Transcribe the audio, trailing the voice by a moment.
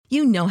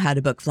You know how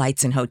to book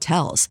flights and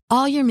hotels.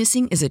 All you're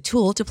missing is a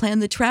tool to plan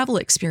the travel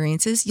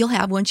experiences you'll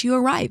have once you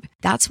arrive.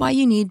 That's why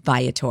you need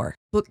Viator.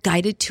 Book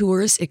guided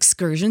tours,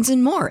 excursions,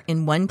 and more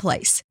in one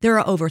place. There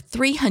are over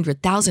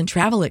 300,000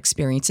 travel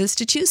experiences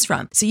to choose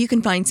from, so you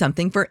can find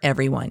something for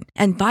everyone.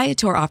 And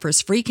Viator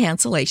offers free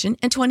cancellation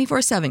and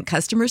 24/7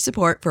 customer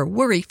support for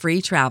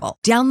worry-free travel.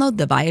 Download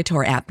the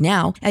Viator app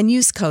now and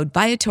use code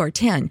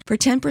Viator10 for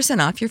 10%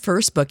 off your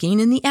first booking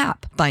in the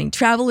app. Find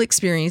travel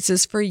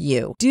experiences for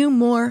you. Do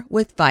more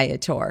with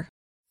Viator.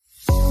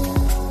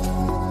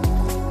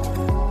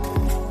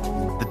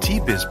 The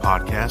T-Biz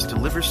podcast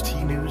delivers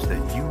tea news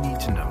that you need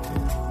to know.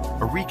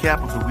 A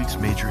recap of the week's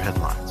major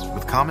headlines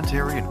with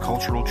commentary and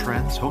cultural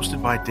trends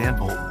hosted by Dan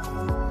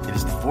Bolton. It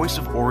is the voice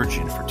of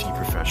origin for tea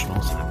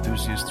professionals and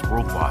enthusiasts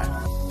worldwide.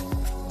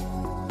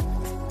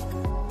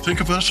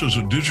 Think of us as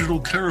a digital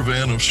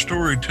caravan of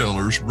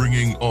storytellers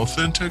bringing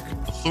authentic,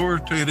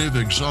 authoritative,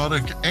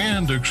 exotic,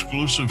 and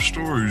exclusive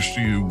stories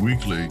to you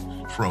weekly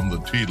from the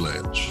Tea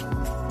Lands.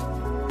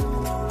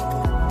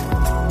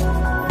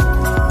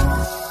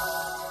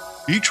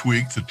 Each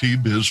week, the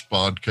T-Biz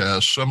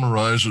podcast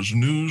summarizes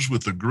news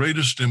with the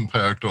greatest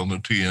impact on the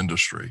tea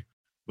industry.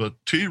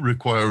 But tea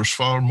requires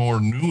far more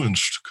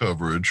nuanced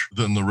coverage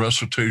than the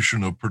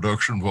recitation of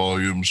production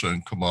volumes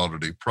and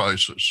commodity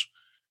prices.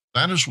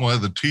 That is why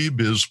the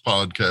T-Biz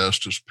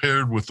podcast is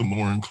paired with the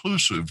more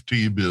inclusive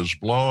T-Biz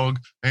blog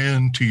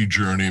and Tea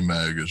Journey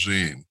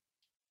magazine.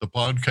 The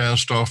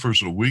podcast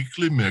offers a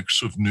weekly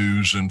mix of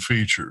news and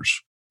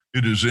features.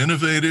 It is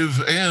innovative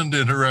and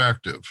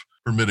interactive,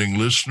 permitting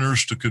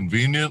listeners to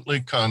conveniently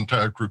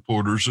contact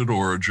reporters at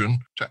Origin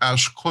to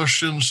ask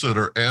questions that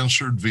are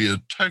answered via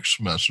text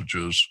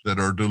messages that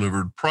are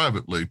delivered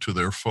privately to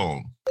their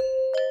phone.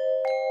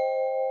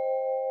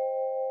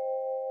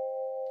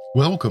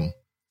 Welcome.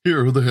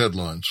 Here are the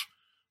headlines.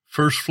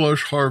 First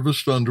flush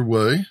harvest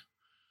underway.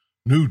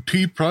 New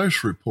tea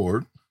price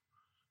report.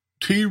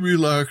 Tea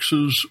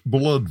relaxes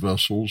blood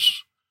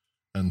vessels.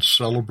 And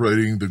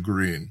celebrating the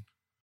green.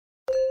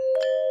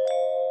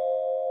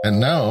 And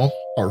now,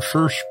 our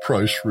first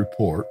price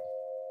report.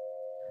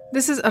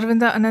 This is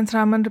Arvinda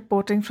Anantharaman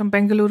reporting from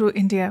Bengaluru,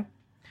 India.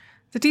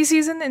 The tea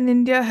season in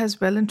India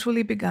has well and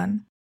truly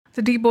begun.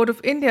 The Tea Board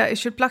of India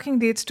issued plucking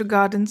dates to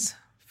gardens: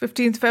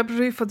 15th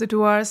February for the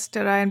Duars,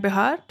 Terai and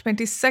Bihar,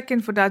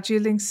 22nd for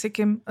Darjeeling,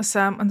 Sikkim,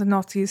 Assam and the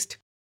Northeast.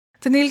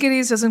 The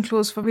Nilgiris doesn't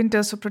close for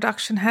winter, so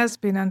production has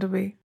been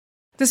underway.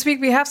 This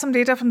week we have some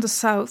data from the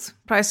south.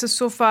 Prices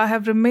so far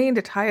have remained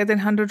at higher than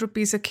 100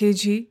 rupees a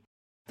kg.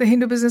 The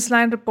Hindu Business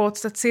Line reports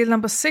that sale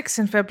number 6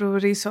 in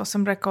February saw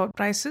some record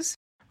prices,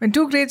 when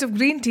 2 grades of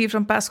green tea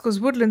from Pasco's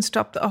Woodlands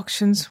topped the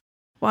auctions.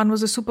 One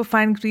was a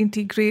superfine green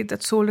tea grade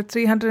that sold at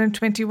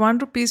 321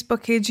 rupees per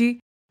kg.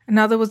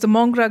 Another was the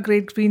Mongra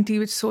grade green tea,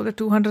 which sold at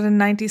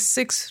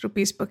 296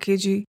 rupees per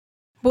kg.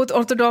 Both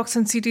Orthodox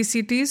and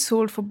CTC teas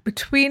sold for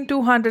between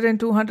 200 and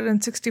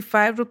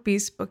 265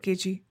 rupees per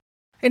kg.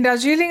 In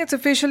Darjeeling, it's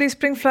officially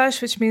spring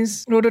flush, which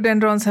means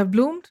rhododendrons have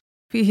bloomed.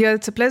 We hear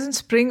it's a pleasant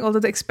spring,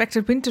 although the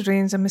expected winter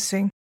rains are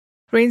missing.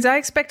 Rains are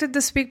expected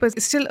this week, but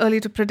it's still early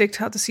to predict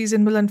how the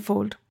season will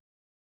unfold.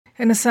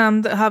 In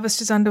Assam, the harvest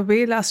is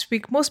underway. Last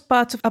week, most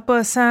parts of Upper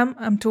Assam,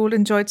 I'm told,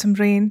 enjoyed some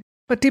rain,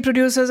 but tea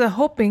producers are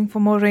hoping for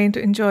more rain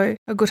to enjoy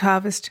a good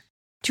harvest.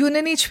 Tune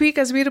in each week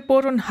as we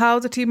report on how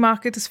the tea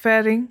market is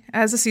faring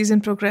as the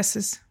season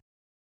progresses.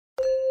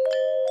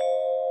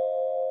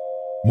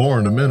 More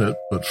in a minute,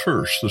 but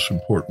first, this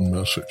important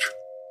message.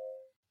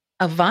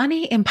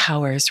 Avani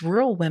empowers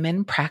rural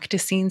women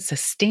practicing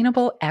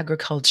sustainable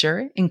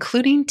agriculture,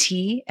 including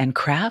tea and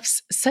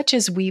crafts such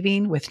as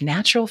weaving with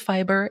natural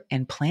fiber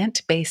and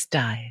plant-based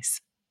dyes.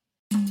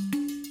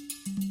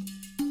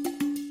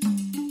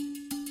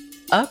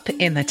 Up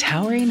in the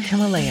towering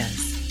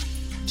Himalayas,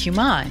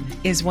 Kumaon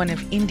is one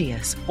of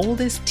India's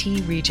oldest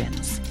tea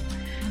regions.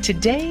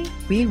 Today,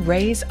 we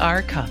raise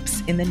our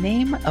cups in the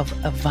name of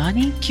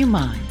Avani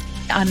Kumaon,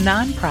 a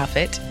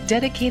nonprofit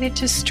dedicated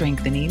to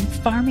strengthening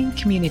farming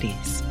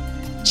communities.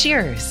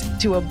 Cheers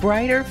to a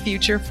brighter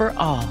future for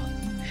all.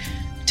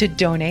 To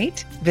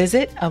donate,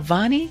 visit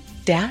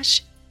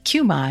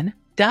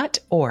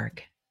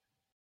avani-kumaon.org.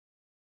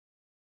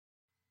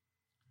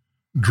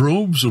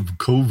 Droves of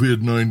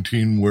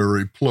COVID-19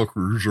 wary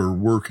pluckers are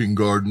working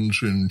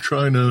gardens in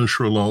China,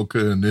 Sri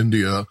Lanka, and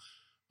India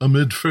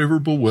amid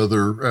favorable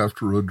weather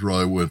after a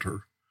dry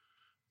winter.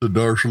 The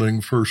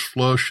Darjeeling First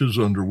Flush is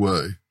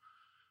underway.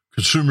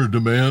 Consumer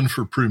demand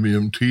for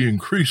premium tea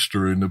increased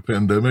during the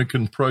pandemic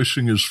and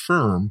pricing is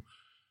firm,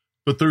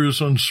 but there is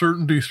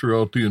uncertainty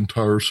throughout the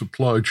entire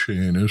supply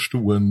chain as to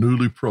when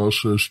newly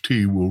processed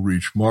tea will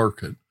reach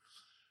market.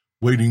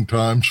 Waiting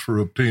times for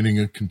obtaining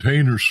a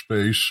container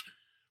space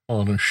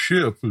on a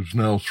ship is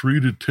now 3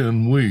 to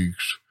 10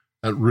 weeks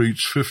at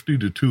rates 50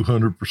 to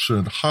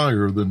 200%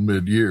 higher than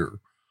mid-year.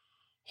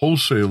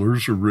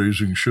 Wholesalers are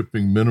raising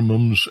shipping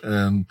minimums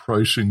and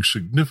pricing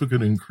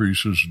significant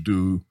increases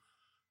due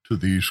to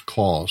these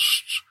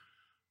costs.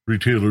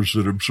 Retailers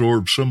that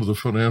absorbed some of the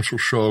financial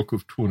shock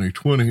of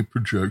 2020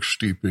 project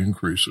steep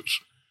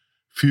increases.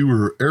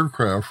 Fewer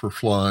aircraft are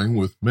flying,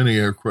 with many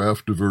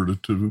aircraft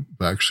diverted to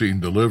vaccine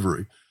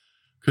delivery.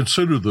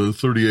 Consider the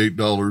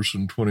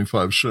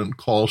 $38.25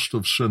 cost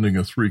of sending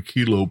a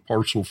 3-kilo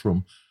parcel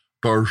from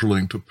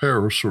Darjeeling to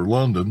Paris or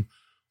London,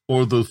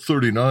 or the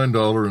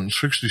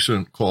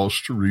 $39.60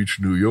 cost to reach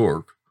New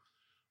York.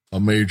 A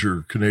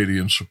major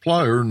Canadian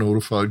supplier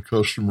notified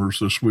customers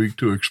this week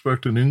to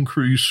expect an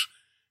increase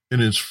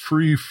in its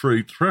free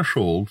freight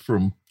threshold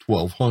from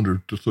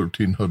 $1,200 to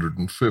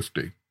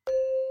 $1,350.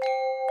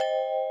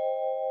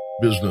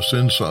 Business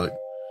Insight.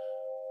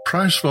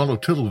 Price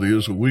volatility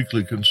is a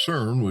weekly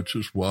concern, which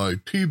is why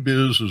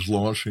T-Biz is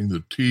launching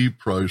the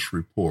T-Price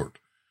Report.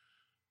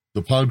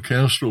 The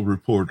podcast will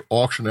report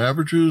auction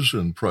averages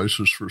and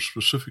prices for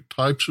specific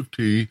types of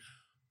tea,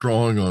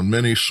 drawing on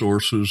many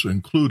sources,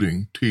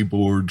 including tea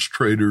boards,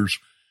 traders,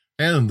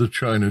 and the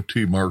China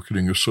Tea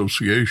Marketing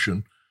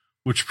Association,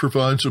 which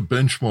provides a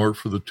benchmark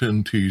for the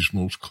 10 teas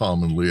most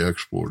commonly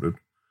exported.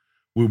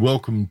 We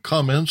welcome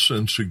comments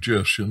and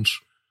suggestions.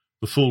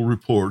 The full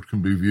report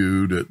can be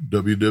viewed at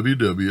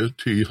www.t-biz.com,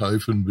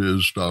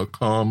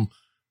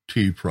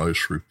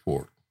 T-Price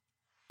Report.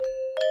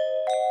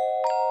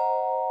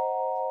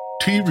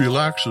 Tea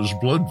relaxes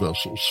blood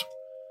vessels.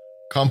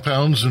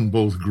 Compounds in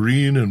both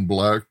green and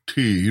black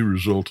tea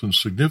result in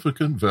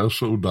significant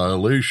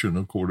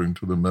vasodilation, according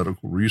to the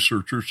medical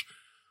researchers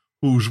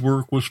whose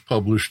work was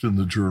published in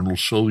the journal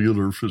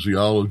Cellular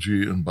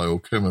Physiology and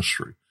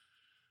Biochemistry.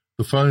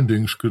 The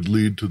findings could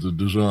lead to the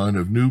design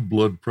of new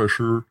blood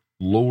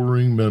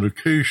pressure-lowering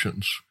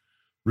medications.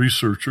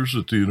 Researchers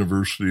at the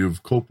University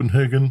of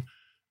Copenhagen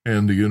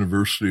and the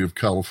University of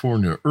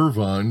California,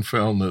 Irvine,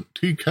 found that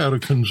T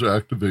catechins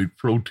activate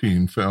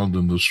protein found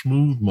in the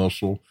smooth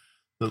muscle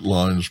that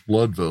lines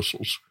blood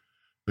vessels.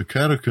 The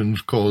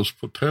catechins cause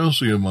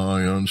potassium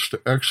ions to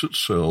exit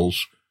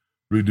cells,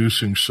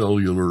 reducing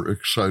cellular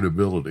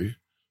excitability.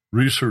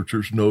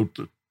 Researchers note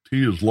that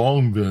tea has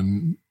long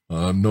been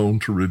known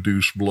to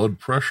reduce blood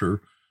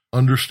pressure.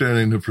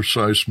 Understanding the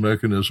precise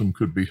mechanism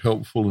could be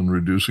helpful in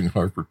reducing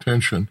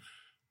hypertension,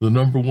 the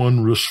number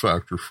one risk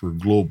factor for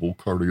global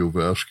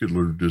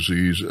cardiovascular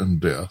disease and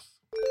death.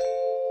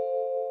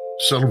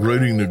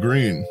 Celebrating the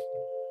green.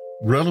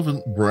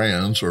 Relevant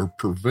brands are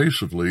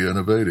pervasively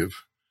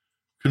innovative.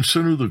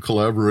 Consider the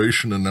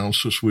collaboration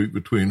announced this week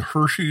between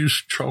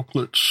Hershey's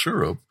chocolate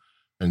syrup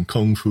and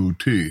Kung Fu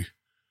tea.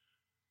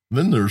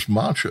 Then there's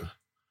matcha.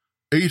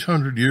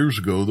 800 years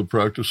ago, the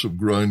practice of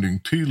grinding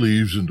tea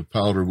leaves into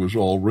powder was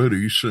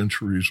already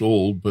centuries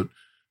old, but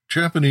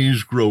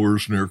Japanese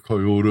growers near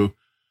Kyoto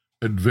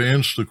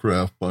advanced the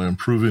craft by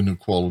improving the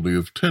quality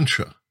of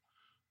tencha.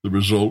 The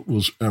result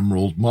was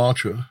emerald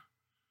matcha.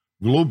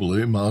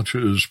 Globally,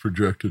 matcha is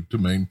projected to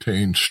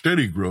maintain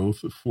steady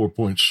growth of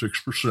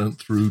 4.6%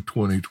 through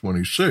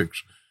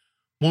 2026,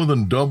 more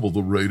than double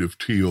the rate of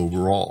tea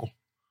overall.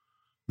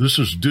 This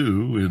is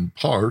due, in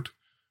part,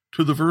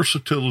 to the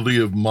versatility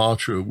of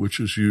matcha, which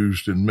is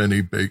used in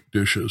many baked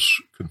dishes,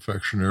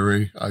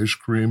 confectionery, ice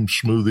cream,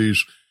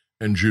 smoothies,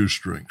 and juice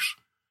drinks.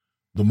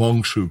 The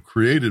monks who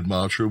created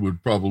matcha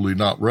would probably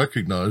not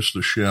recognize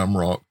the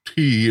shamrock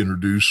tea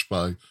introduced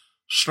by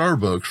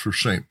Starbucks for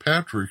St.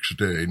 Patrick's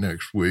Day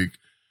next week,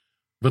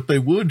 but they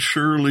would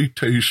surely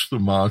taste the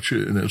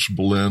matcha in its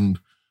blend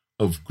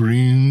of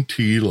green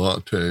tea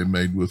latte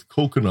made with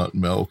coconut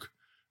milk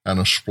and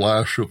a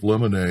splash of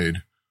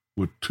lemonade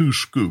with 2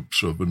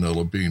 scoops of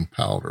vanilla bean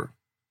powder.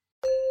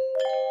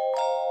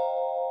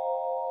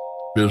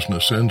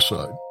 Business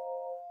Insight.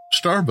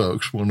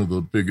 Starbucks, one of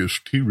the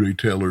biggest tea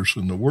retailers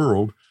in the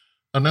world,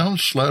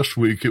 announced last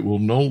week it will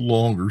no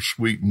longer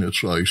sweeten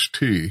its iced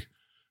tea.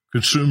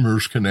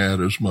 Consumers can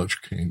add as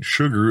much cane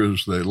sugar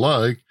as they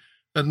like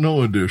at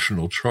no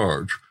additional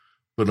charge,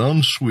 but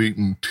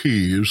unsweetened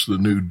tea is the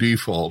new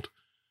default,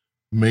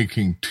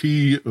 making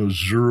tea a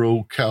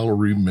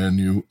zero-calorie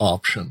menu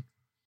option.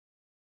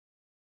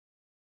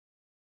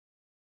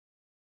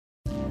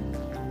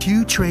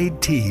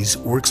 Q-Trade Teas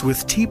works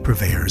with tea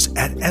purveyors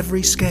at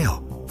every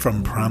scale,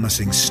 from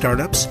promising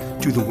startups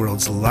to the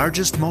world's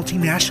largest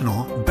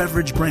multinational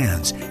beverage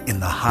brands in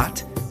the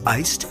hot,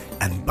 iced,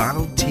 and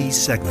bottled tea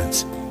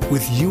segments.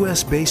 With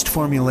U.S.-based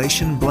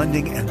formulation,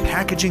 blending, and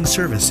packaging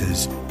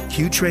services,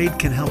 Q-Trade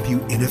can help you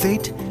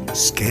innovate,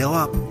 scale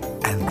up,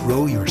 and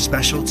grow your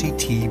specialty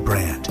tea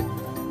brand.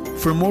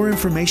 For more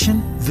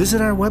information, visit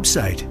our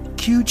website,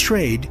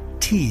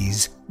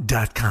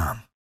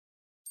 qtradeteas.com.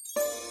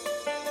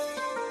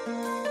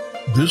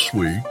 This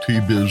week,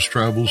 T-Biz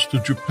travels to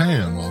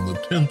Japan on the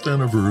 10th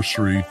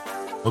anniversary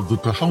of the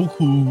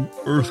Tohoku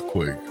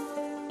earthquake,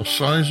 a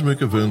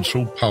seismic event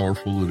so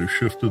powerful that it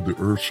shifted the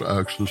Earth's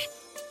axis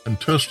and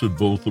tested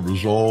both the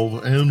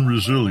resolve and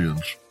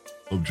resilience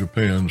of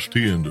Japan's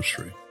tea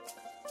industry.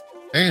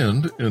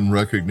 And, in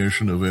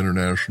recognition of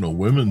International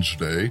Women's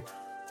Day,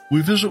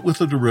 we visit with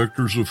the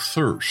directors of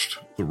Thirst,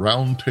 the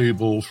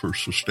Roundtable for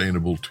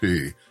Sustainable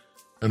Tea,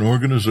 an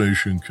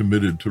organization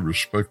committed to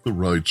respect the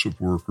rights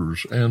of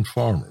workers and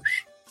farmers.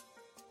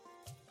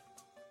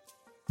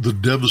 The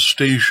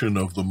devastation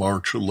of the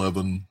March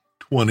 11,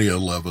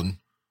 2011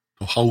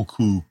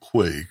 Tohoku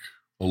quake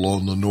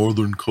along the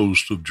northern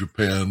coast of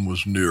Japan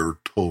was near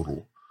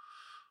total.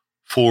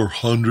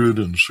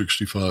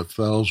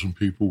 465,000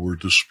 people were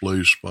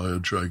displaced by a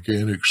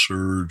gigantic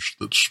surge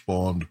that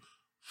spawned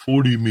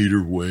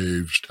 40-meter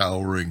waves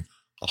towering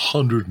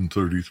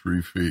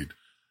 133 feet,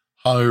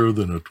 higher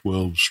than a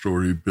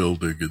 12-story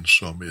building in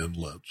some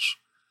inlets.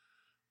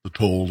 The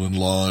toll in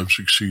lives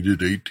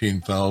exceeded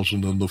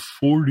 18,000, and the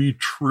 40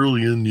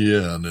 trillion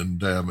yen in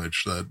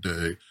damage that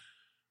day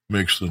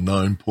makes the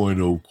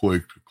 9.0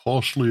 quake the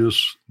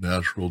costliest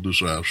natural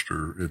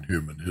disaster in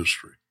human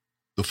history.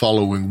 The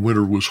following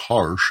winter was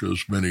harsh,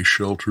 as many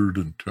sheltered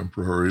in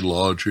temporary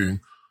lodging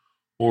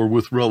or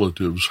with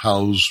relatives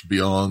housed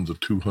beyond the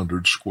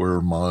 200 square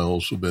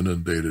miles of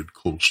inundated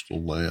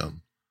coastal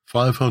land.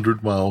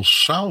 500 miles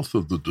south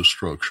of the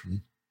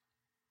destruction,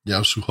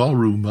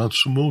 Yasuharu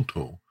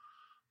Matsumoto,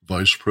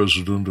 vice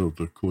president of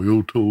the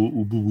Kyoto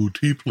Ububu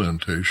tea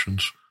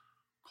plantations,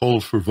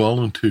 called for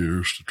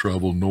volunteers to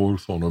travel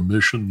north on a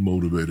mission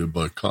motivated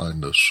by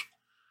kindness.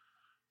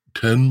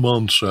 10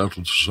 months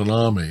after the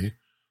tsunami,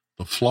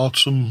 the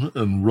flotsam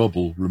and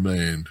rubble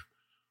remained,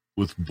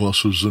 with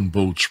buses and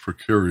boats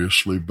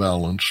precariously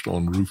balanced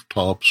on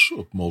rooftops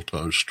of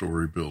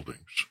multi-story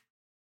buildings.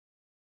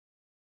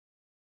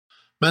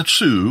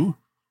 Matsu,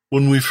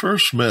 when we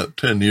first met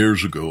 10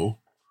 years ago,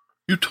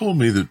 you told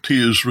me that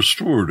tea is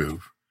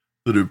restorative,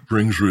 that it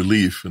brings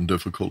relief in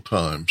difficult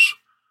times.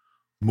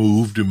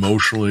 Moved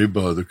emotionally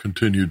by the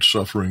continued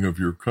suffering of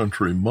your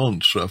country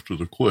months after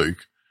the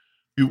quake,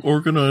 you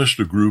organized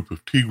a group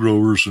of tea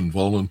growers and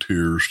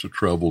volunteers to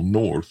travel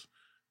north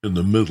in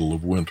the middle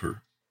of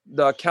winter.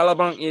 The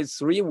caravan is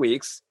 3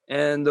 weeks,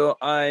 and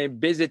I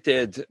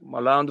visited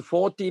around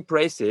 40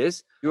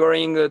 places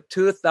during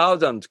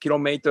 2,000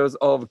 kilometers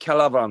of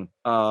caravan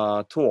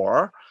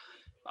tour.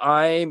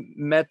 I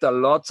met a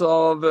lot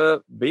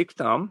of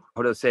victims,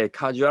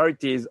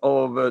 casualties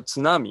of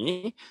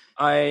tsunami.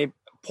 I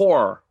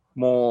pour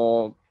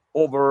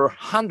over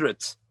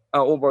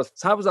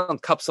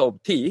 1,000 cups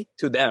of tea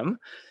to them.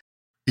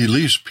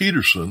 Elise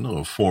Peterson,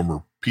 a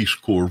former Peace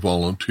Corps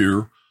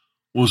volunteer,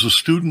 was a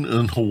student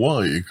in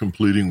Hawaii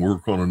completing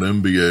work on an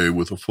MBA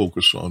with a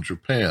focus on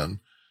Japan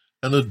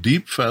and a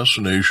deep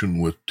fascination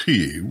with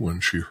tea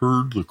when she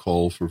heard the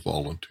call for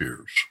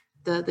volunteers.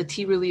 The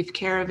Tea Relief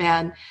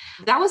Caravan,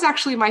 that was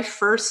actually my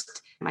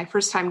first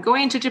time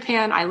going to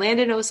Japan. I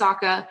landed in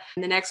Osaka,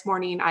 and the next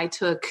morning I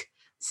took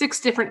 6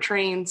 different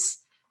trains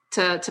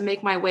to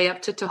make my way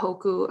up to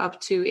Tohoku,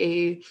 up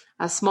to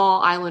a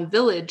small island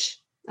village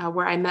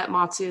where I met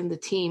Matsu and the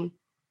team.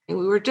 And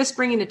we were just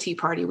bringing a tea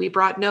party. We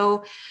brought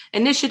no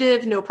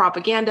initiative, no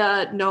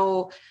propaganda,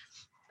 no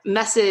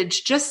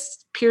message,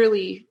 just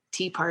purely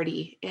tea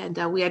party. And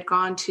we had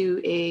gone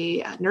to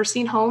a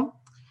nursing home,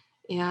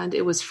 and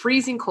it was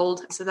freezing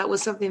cold. So that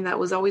was something that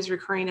was always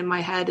recurring in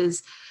my head,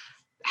 is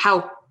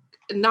how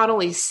not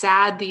only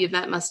sad the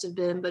event must have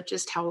been, but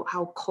just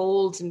how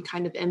cold and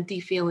kind of empty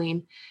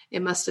feeling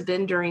it must have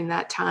been during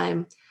that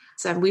time.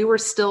 So we were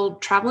still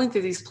traveling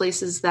through these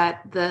places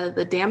that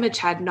the damage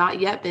had not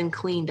yet been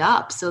cleaned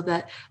up, so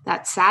that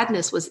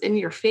sadness was in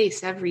your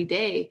face every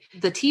day.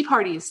 The tea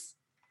parties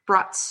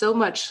brought so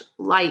much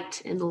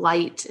light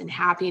and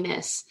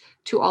happiness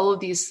to all of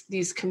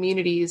these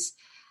communities.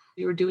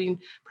 We were doing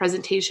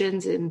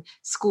presentations in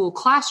school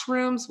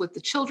classrooms with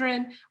the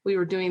children. We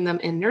were doing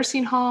them in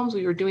nursing homes.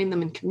 We were doing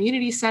them in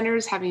community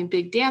centers, having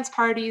big dance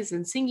parties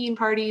and singing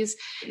parties.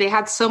 They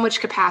had so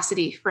much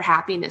capacity for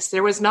happiness.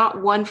 There was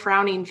not one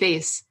frowning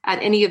face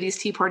at any of these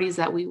tea parties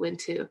that we went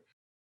to.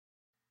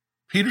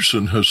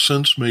 Peterson has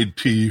since made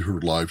tea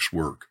her life's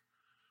work,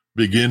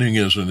 beginning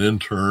as an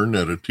intern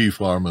at a tea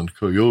farm in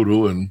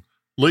Kyoto and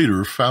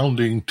later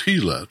founding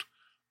Tealet,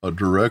 a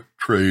direct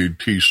trade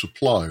tea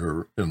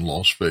supplier in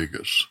Las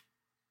Vegas.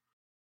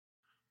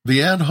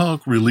 The ad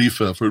hoc relief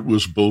effort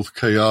was both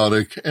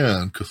chaotic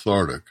and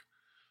cathartic.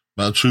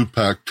 Matsu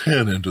packed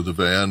 10 into the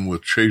van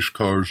with chase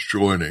cars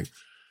joining.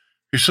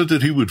 He said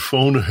that he would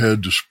phone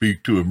ahead to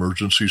speak to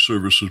emergency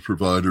services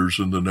providers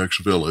in the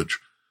next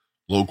village.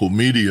 Local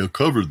media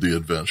covered the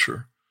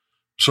adventure.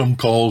 Some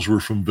calls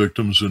were from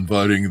victims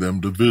inviting them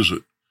to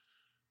visit.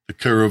 The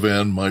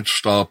caravan might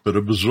stop at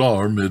a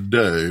bazaar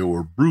midday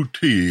or brew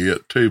tea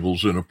at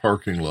tables in a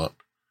parking lot.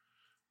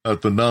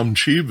 At the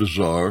Namchi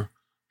Bazaar,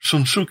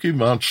 Sunsuke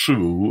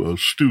Matsu, a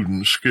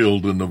student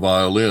skilled in the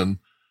violin,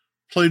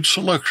 played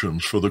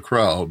selections for the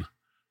crowd,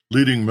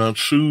 leading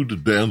Matsu to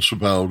dance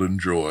about in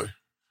joy.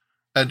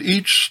 At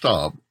each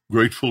stop,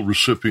 grateful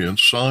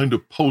recipients signed a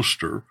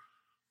poster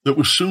that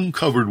was soon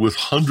covered with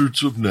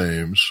hundreds of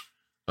names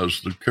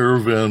as the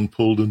caravan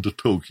pulled into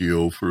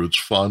Tokyo for its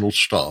final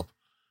stop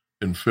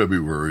in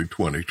February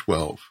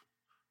 2012.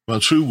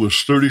 Matsu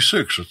was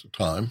 36 at the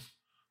time.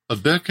 A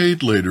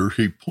decade later,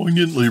 he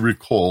poignantly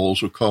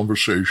recalls a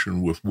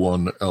conversation with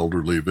one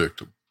elderly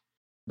victim.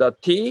 The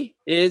tea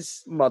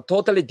is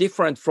totally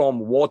different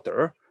from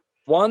water.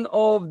 One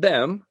of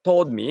them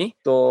told me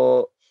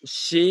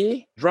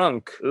she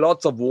drank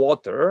lots of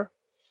water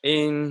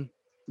in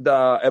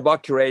the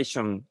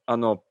evacuation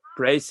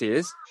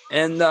places,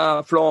 and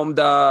from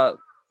the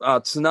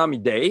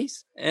tsunami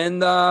days,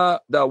 and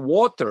the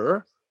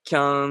water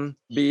can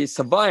be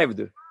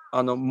survived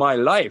on my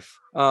life.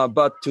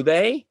 But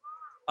today,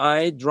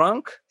 I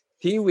drank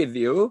tea with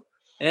you,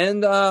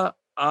 and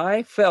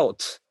I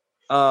felt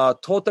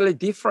totally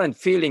different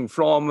feeling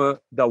from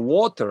the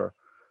water.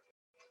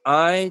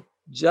 I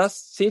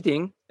just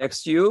sitting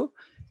next to you,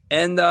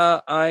 and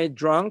I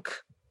drank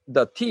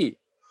the tea,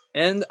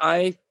 and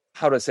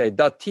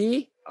the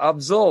tea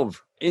absorbed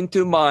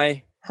into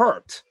my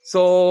heart.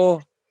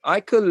 So I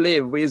could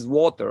live with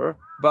water,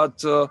 but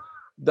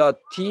the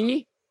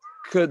tea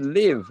could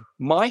live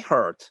my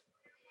heart.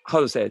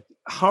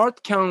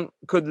 Heart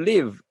could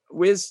live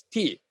with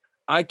tea.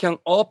 I can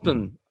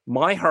open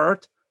my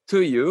heart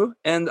to you,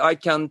 and I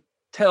can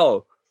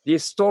tell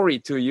this story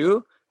to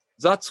you.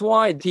 That's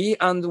why tea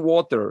and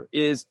water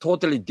is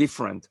totally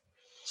different,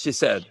 she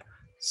said.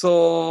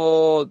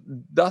 So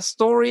the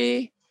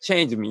story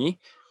changed me.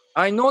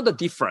 I know the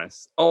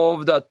difference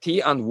of the tea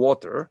and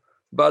water,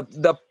 but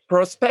the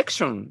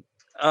perception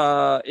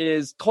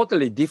is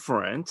totally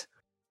different.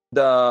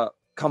 The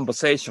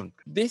conversation.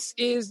 This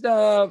is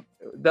the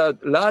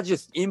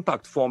largest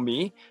impact for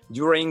me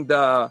during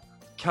the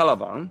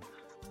caravan.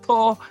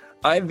 So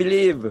I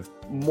believe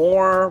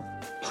more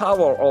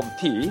power of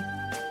tea.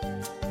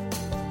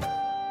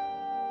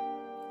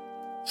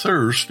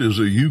 Thirst is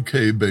a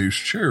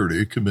UK-based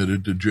charity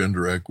committed to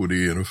gender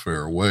equity and a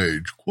fair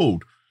wage.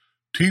 Quote,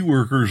 tea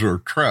workers are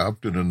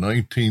trapped in a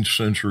 19th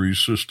century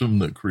system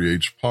that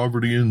creates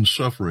poverty and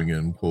suffering,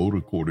 end quote,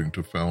 according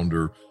to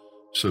founder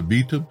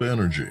Sabita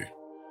Banerjee.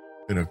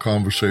 In a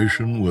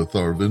conversation with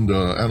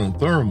Aravinda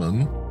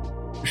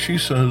Anantharaman, she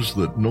says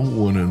that no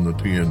one in the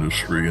tea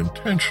industry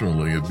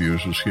intentionally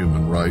abuses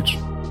human rights,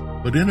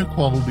 but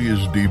inequality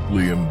is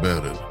deeply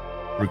embedded,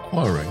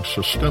 requiring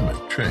systemic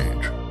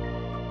change.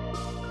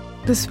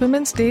 This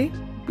Women's Day,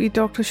 we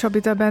talked to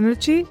Sabita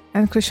Banerjee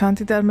and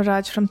Krishanti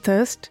Dharmaraj from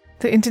Thirst,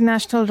 the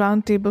International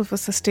Roundtable for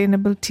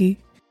Sustainable Tea.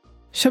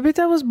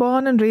 Sabita was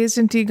born and raised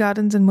in tea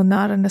gardens in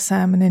Munnar and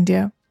Assam in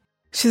India.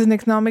 She's an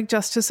economic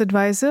justice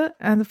advisor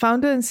and the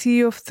founder and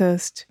CEO of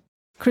Thirst.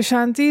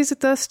 Krishanti is a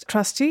Thirst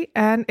trustee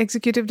and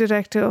executive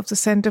director of the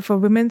Center for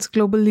Women's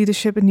Global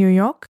Leadership in New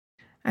York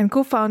and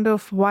co-founder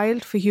of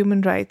Wild for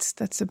Human Rights,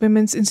 that's the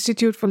Women's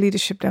Institute for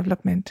Leadership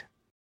Development.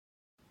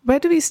 Where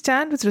do we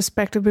stand with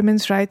respect to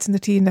women's rights in the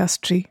tea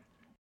industry?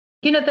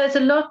 You know, there's a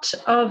lot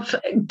of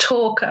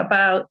talk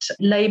about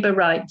labour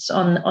rights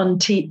on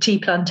tea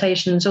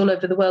plantations all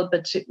over the world,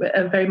 but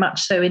very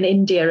much so in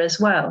India as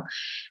well.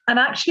 And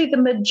actually, the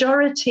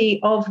majority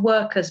of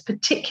workers,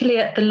 particularly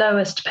at the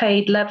lowest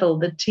paid level,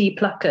 the tea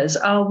pluckers,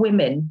 are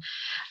women.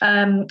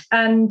 And,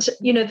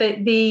 you know,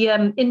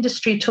 the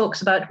industry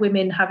talks about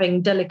women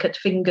having delicate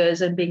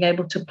fingers and being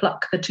able to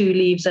pluck the two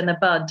leaves and a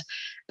bud.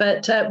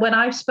 But when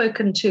I've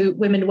spoken to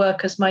women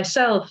workers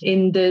myself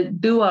in the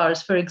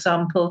Duars, for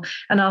example,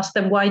 and asked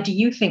them, why do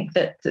you think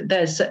that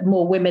there's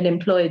more women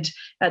employed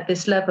at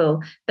this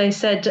level? They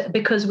said,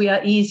 because we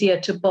are easier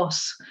to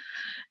boss.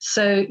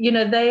 So, you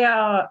know, they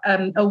are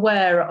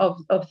aware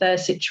of their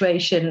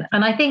situation.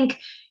 And I think,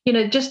 you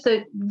know, just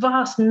the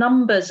vast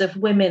numbers of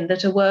women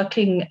that are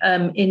working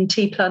in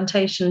tea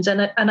plantations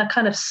and are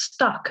kind of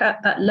stuck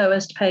at that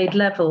lowest paid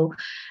level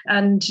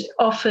and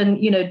often,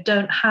 you know,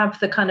 don't have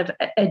the kind of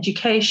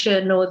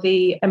education or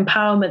the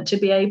empowerment to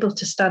be able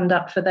to stand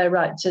up for their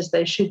rights as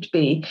they should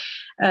be.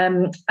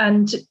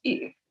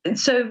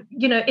 So,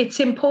 you know, it's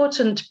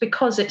important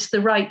because it's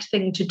the right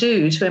thing to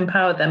do to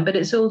empower them, but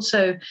it's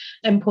also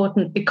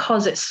important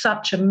because it's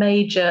such a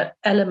major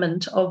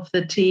element of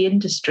the tea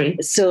industry.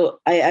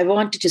 So I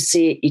wanted to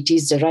say it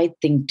is the right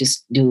thing to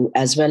do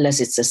as well as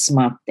it's a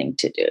smart thing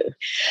to do.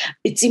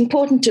 It's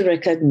important to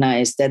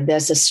recognize that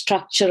there's a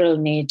structural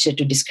nature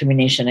to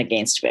discrimination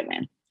against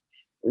women.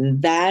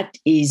 That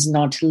is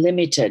not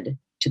limited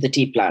to the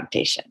tea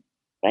plantation,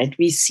 right?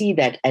 We see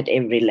that at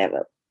every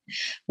level.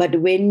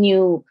 But when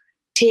you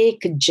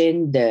take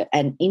gender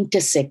and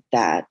intersect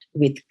that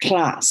with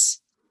class,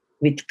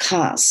 with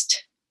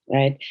caste,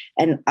 right,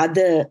 and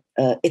other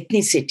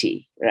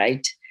ethnicity,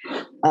 right,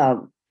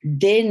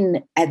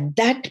 then at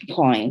that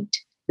point,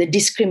 the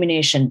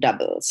discrimination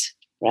doubles,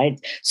 right?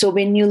 So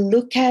when you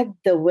look at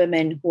the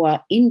women who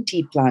are in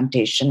tea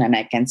plantation, and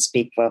I can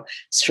speak for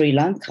Sri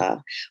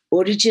Lanka,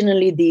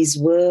 originally this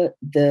was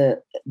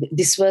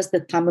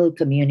the Tamil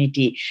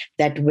community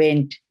that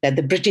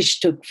the British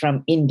took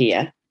from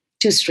India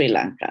to Sri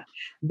Lanka.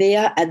 They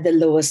are at the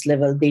lowest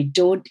level.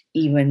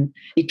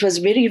 It was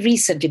very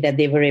recently that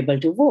they were able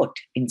to vote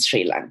in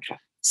Sri Lanka.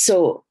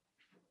 So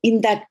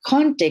in that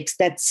context,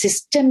 that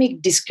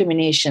systemic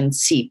discrimination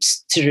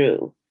seeps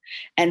through.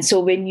 And so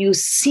when you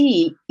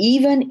see,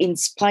 even in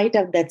spite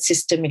of that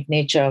systemic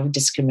nature of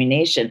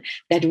discrimination,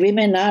 that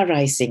women are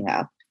rising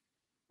up,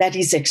 that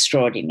is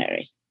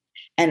extraordinary.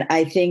 And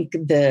I think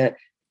the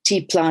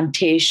tea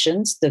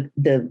plantations,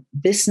 the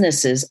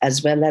businesses,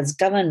 as well as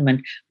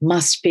government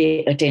must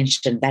pay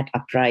attention to that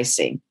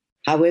uprising,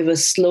 however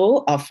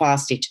slow or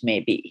fast it may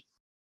be.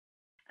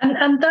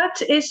 And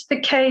that is the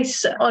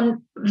case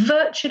on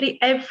virtually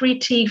every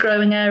tea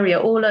growing area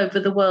all over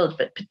the world,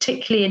 but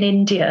particularly in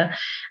India.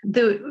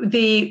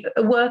 The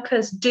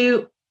workers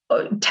do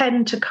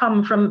tend to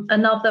come from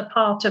another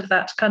part of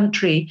that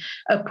country,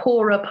 a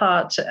poorer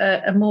part,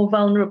 a more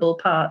vulnerable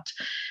part.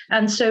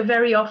 And so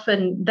very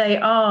often they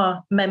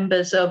are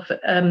members of,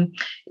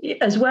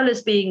 as well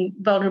as being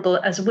vulnerable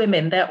as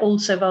women, they're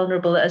also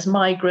vulnerable as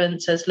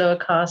migrants, as lower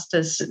caste,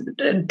 as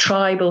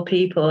tribal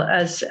people,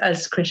 as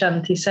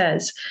Krishanti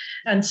says.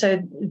 And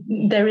so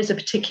there is a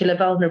particular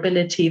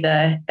vulnerability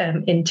there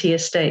in tea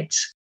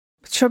estates.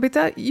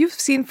 Shobita, you've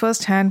seen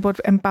firsthand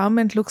what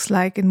empowerment looks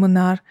like in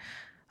Munnar.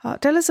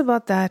 Tell us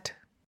about that.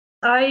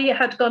 I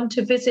had gone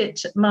to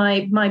visit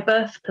my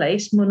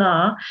birthplace,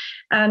 Munnar,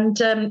 and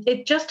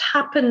it just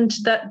happened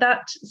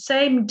that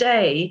same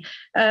day,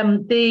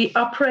 the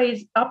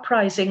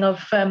uprising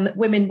of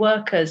women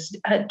workers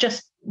had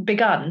just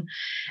begun.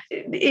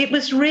 It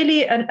was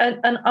really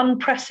an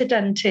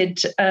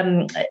unprecedented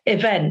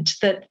event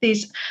that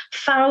these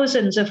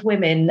thousands of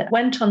women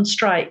went on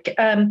strike.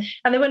 And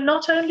they were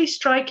not only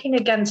striking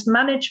against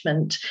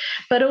management,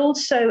 but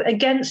also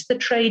against the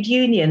trade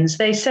unions.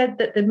 They said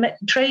that the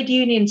trade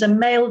unions are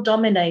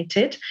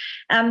male-dominated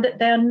and that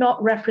they're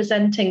not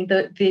representing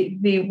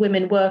the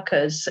women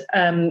workers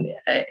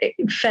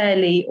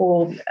fairly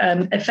or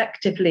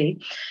effectively.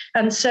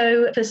 And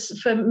so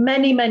for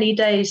many, many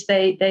days,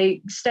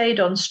 they stayed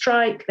on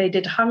strike. They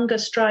did hunger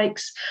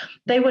strikes.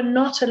 They were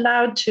not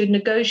allowed to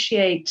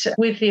negotiate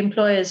with the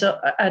employers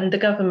and the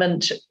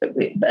government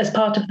as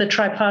part of the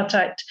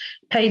tripartite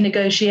pay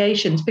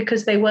negotiations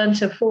because they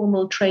weren't a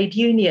formal trade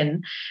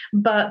union.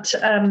 But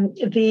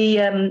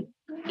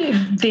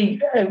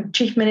the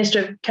Chief Minister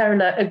of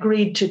Kerala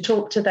agreed to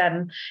talk to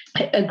them,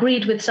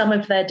 agreed with some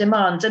of their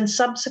demands, and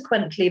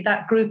subsequently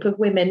that group of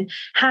women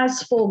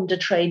has formed a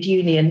trade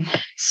union.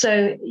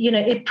 So,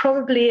 it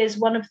probably is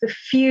one of the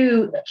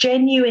few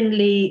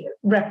genuinely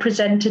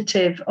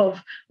representative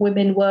of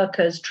women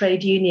workers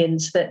trade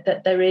unions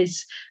that there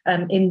is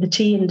in the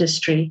tea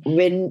industry.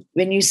 When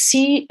you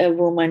see a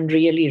woman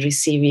really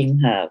receiving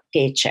her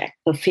paycheck,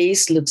 her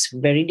face looks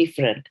very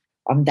different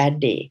on that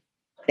day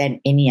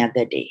than any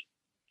other day.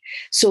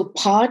 So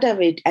part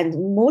of it,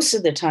 and most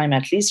of the time,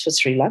 at least for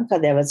Sri Lanka,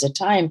 there was a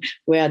time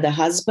where the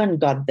husband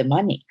got the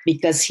money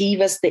because he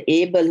was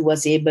who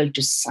was able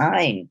to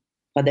sign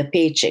for the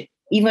paycheck,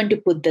 even to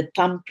put the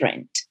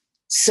thumbprint.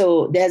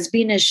 So there's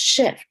been a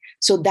shift.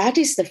 So that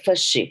is the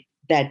first shift,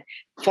 that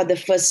for the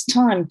first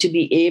time to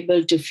be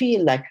able to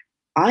feel like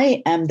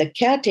I am the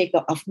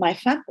caretaker of my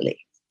family.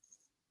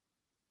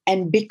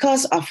 And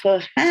because of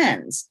her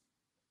hands,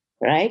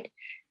 right,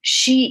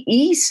 she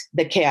is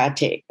the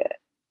caretaker.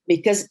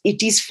 Because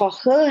it is for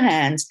her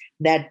hands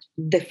that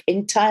the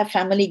entire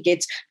family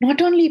gets not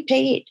only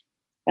paid,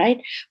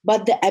 right,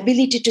 but the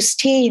ability to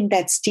stay in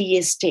that tea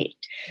estate.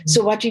 Mm-hmm.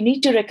 So what you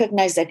need to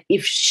recognize that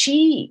if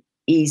she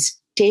is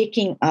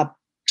taking up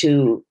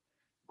to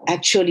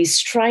actually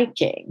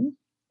striking,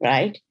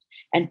 right,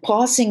 and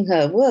pausing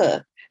her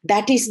work,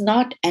 that is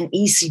not an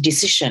easy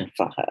decision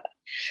for her.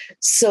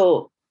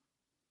 So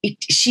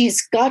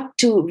she's got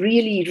to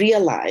really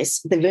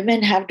realize, the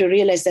women have to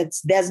realize that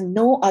there's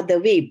no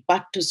other way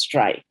but to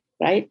strike,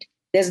 right?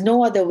 There's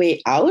no other way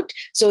out.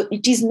 So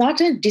it is not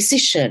a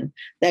decision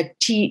that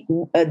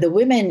the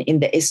women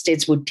in the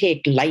estates would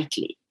take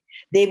lightly.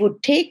 They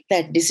would take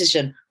that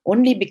decision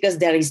only because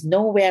there is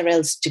nowhere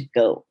else to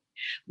go.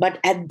 But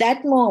at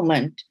that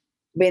moment,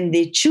 when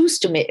they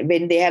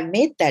when they have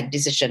made that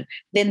decision,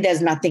 then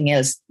there's nothing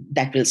else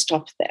that will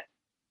stop them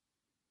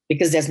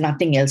because there's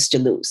nothing else to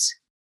lose.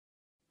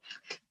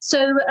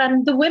 So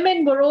the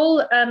women were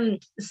all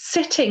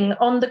sitting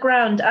on the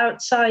ground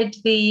outside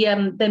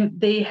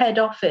the head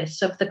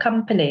office of the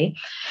company,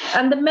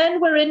 and the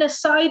men were in a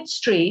side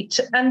street,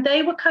 and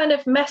they were kind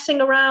of messing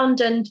around,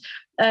 and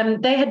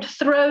they had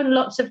thrown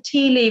lots of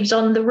tea leaves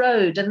on the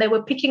road, and they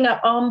were picking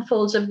up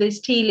armfuls of these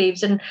tea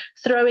leaves and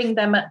throwing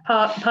them at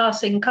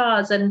passing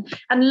cars and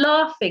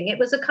laughing. It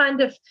was a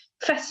kind of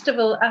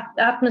festival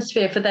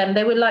atmosphere for them.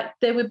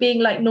 They were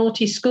being like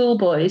naughty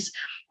schoolboys.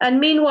 And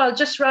meanwhile,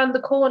 just round the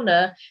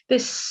corner,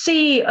 this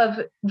sea of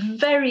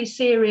very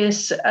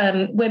serious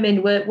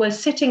women were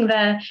sitting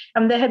there,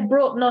 and they had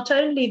brought not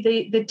only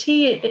the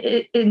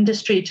tea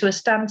industry to a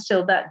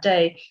standstill that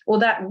day or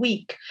that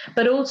week,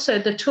 but also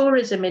the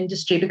tourism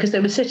industry, because they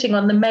were sitting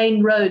on the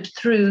main road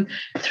through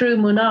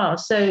Munnar.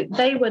 So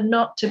they were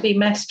not to be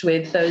messed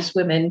with, those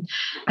women.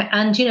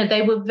 And,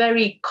 they were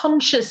very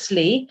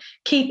consciously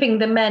keeping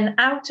the men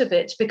out of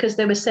it because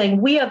they were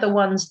saying, we are the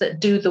ones that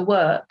do the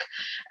work.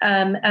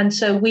 And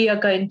so we are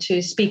going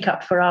to speak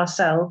up for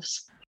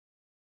ourselves.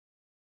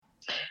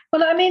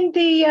 Well, I mean,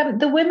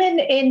 the women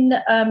in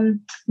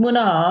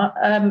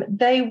Munnar,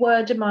 they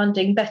were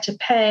demanding better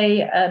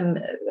pay.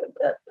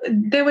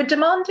 They were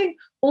demanding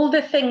all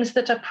the things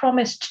that are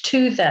promised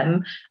to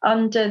them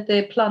under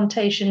the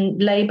Plantation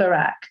Labour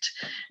Act,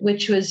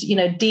 which was,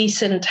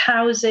 decent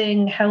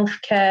housing,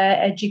 healthcare,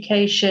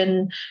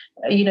 education,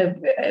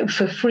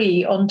 for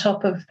free on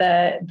top of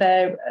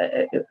their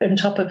on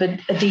top of a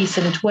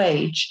decent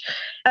wage.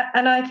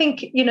 And I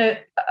think,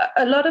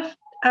 a lot of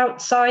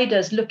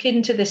outsiders look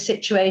into this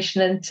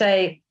situation and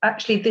say,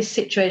 actually, this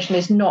situation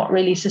is not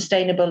really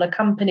sustainable. A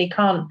company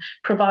can't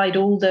provide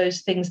all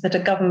those things that a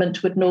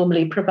government would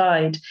normally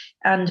provide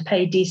and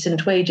pay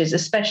decent wages,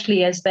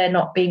 especially as they're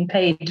not being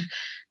paid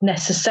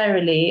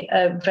necessarily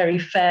a very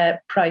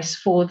fair price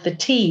for the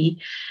tea.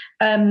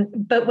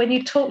 But when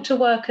you talk to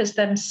workers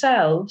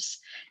themselves,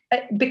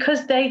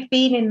 because they've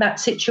been in that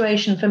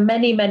situation for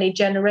many, many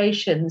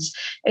generations,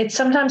 it's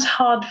sometimes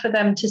hard for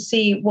them to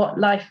see what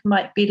life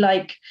might be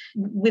like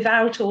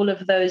without all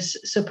of those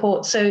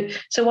supports.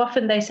 So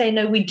often they say,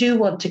 no, we do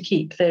want to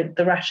keep the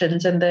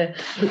rations and the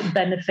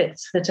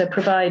benefits that are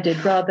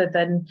provided, rather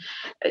than,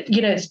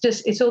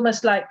 it's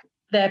almost like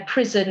their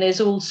prison is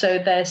also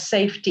their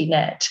safety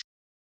net.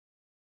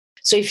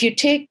 So if you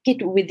take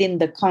it within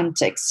the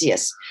context,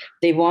 yes,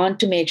 they want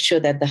to make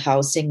sure that the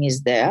housing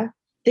is there.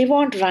 They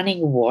want running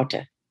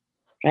water,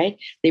 right?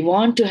 They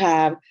want to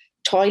have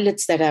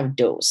toilets that have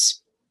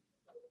doors,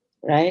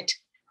 right?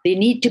 They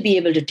need to be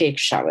able to take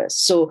showers.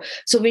 So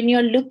when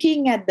you're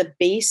looking at the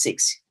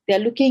basics, they're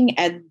looking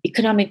at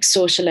economic,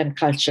 social, and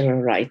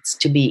cultural rights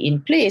to be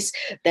in place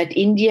that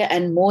India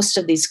and most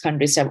of these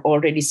countries have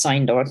already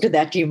signed on to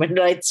that human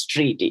rights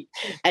treaty.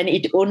 And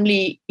it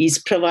only is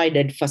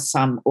provided for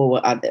some over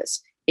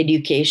others.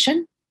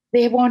 Education,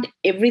 they want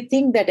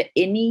everything that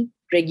any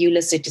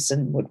regular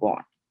citizen would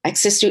want.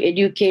 Access to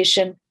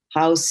education,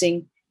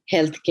 housing,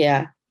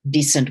 healthcare,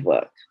 decent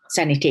work,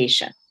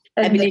 sanitation,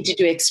 ability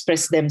to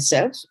express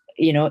themselves,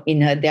 in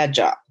their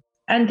job.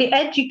 And the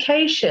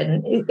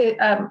education,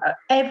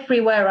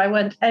 everywhere I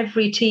went,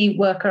 every tea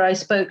worker I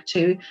spoke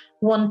to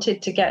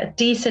wanted to get a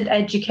decent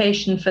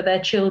education for their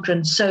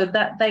children so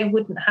that they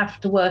wouldn't have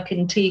to work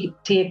in tea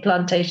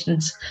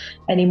plantations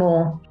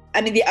anymore.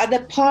 I mean, the other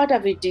part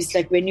of it is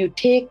like when you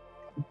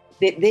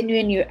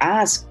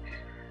ask,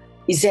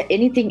 is there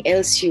anything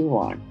else you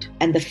want?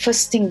 And the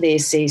first thing they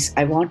say is,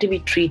 I want to be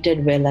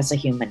treated well as a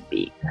human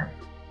being.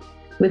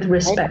 With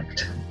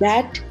respect.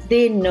 Right? That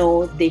they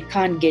know they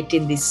can't get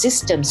in this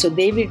system. So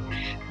they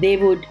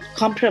would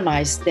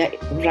compromise their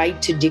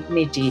right to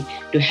dignity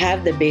to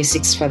have the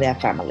basics for their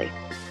family.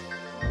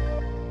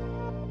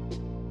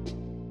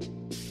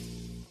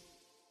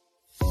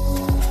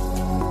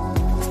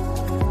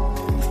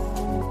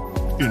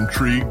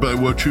 Intrigued by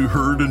what you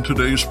heard in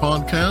today's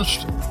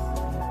podcast?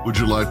 Would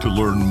you like to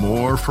learn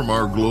more from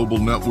our global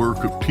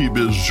network of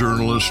tea-biz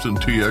journalists and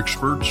tea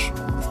experts?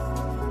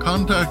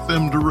 Contact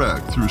them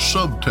direct through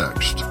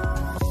Subtext,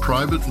 a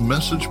private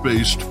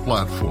message-based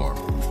platform.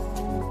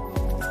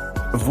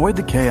 Avoid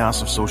the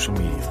chaos of social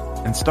media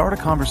and start a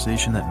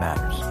conversation that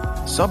matters.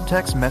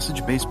 Subtext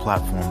message-based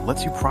platform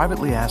lets you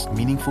privately ask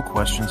meaningful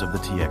questions of the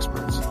tea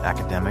experts,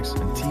 academics,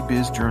 and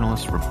tea-biz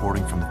journalists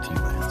reporting from the tea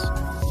lands.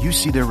 You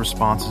see their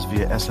responses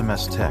via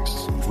SMS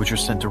texts, which are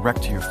sent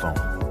direct to your phone.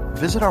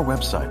 Visit our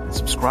website and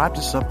subscribe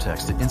to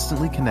Subtext to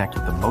instantly connect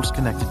with the most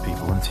connected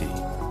people in tea.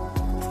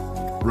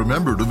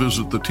 Remember to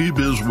visit the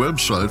Tea-Biz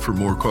website for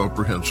more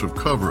comprehensive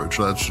coverage.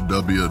 That's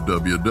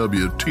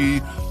www.t-biz.com.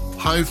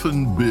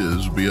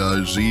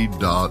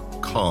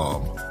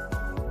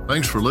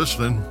 Thanks for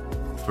listening.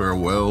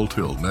 Farewell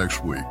till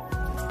next week.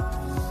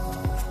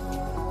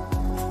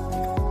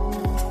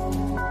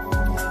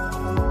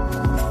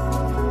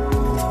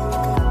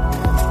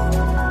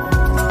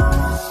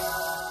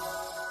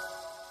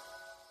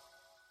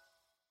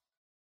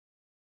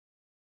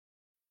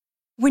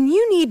 When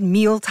you need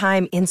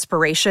mealtime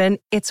inspiration,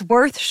 it's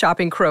worth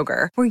shopping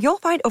Kroger, where you'll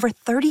find over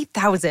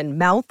 30,000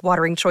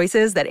 mouth-watering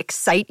choices that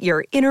excite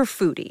your inner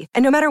foodie.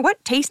 And no matter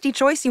what tasty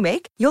choice you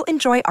make, you'll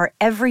enjoy our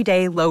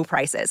everyday low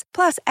prices,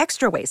 plus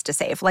extra ways to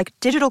save, like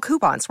digital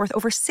coupons worth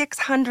over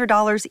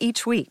 $600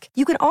 each week.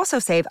 You can also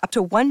save up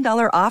to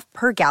 $1 off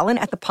per gallon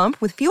at the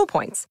pump with fuel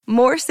points.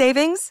 More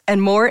savings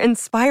and more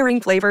inspiring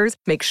flavors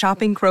make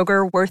shopping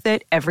Kroger worth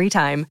it every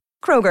time.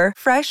 Kroger,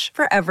 fresh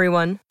for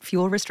everyone.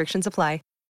 Fuel restrictions apply.